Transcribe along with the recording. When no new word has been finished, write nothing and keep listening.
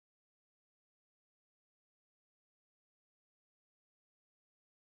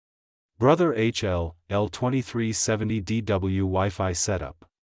Brother HL L2370DW Wi-Fi setup.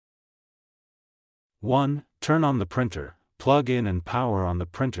 1. Turn on the printer. Plug in and power on the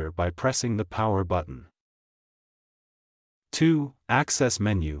printer by pressing the power button. 2. Access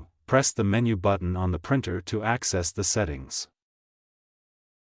menu. Press the menu button on the printer to access the settings.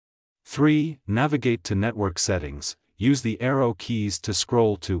 3. Navigate to network settings. Use the arrow keys to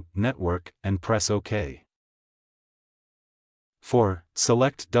scroll to Network and press OK. 4.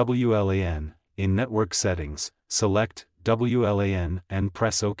 Select WLAN. In Network Settings, select WLAN and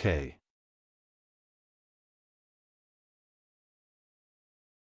press OK.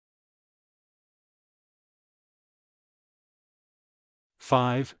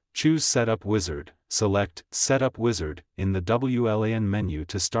 5. Choose Setup Wizard. Select Setup Wizard in the WLAN menu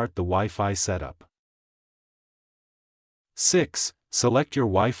to start the Wi-Fi setup. 6. Select your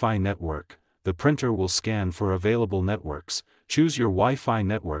Wi-Fi network. The printer will scan for available networks. Choose your Wi-Fi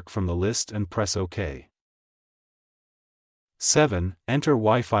network from the list and press OK. 7. Enter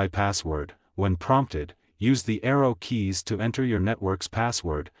Wi-Fi password. When prompted, use the arrow keys to enter your network's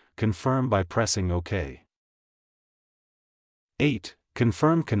password. Confirm by pressing OK. 8.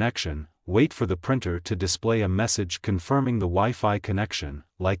 Confirm connection. Wait for the printer to display a message confirming the Wi-Fi connection,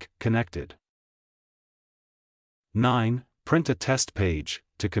 like Connected. 9. Print a test page.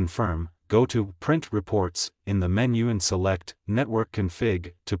 To confirm, go to Print Reports in the menu and select Network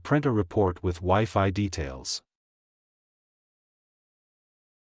Config to print a report with Wi-Fi details.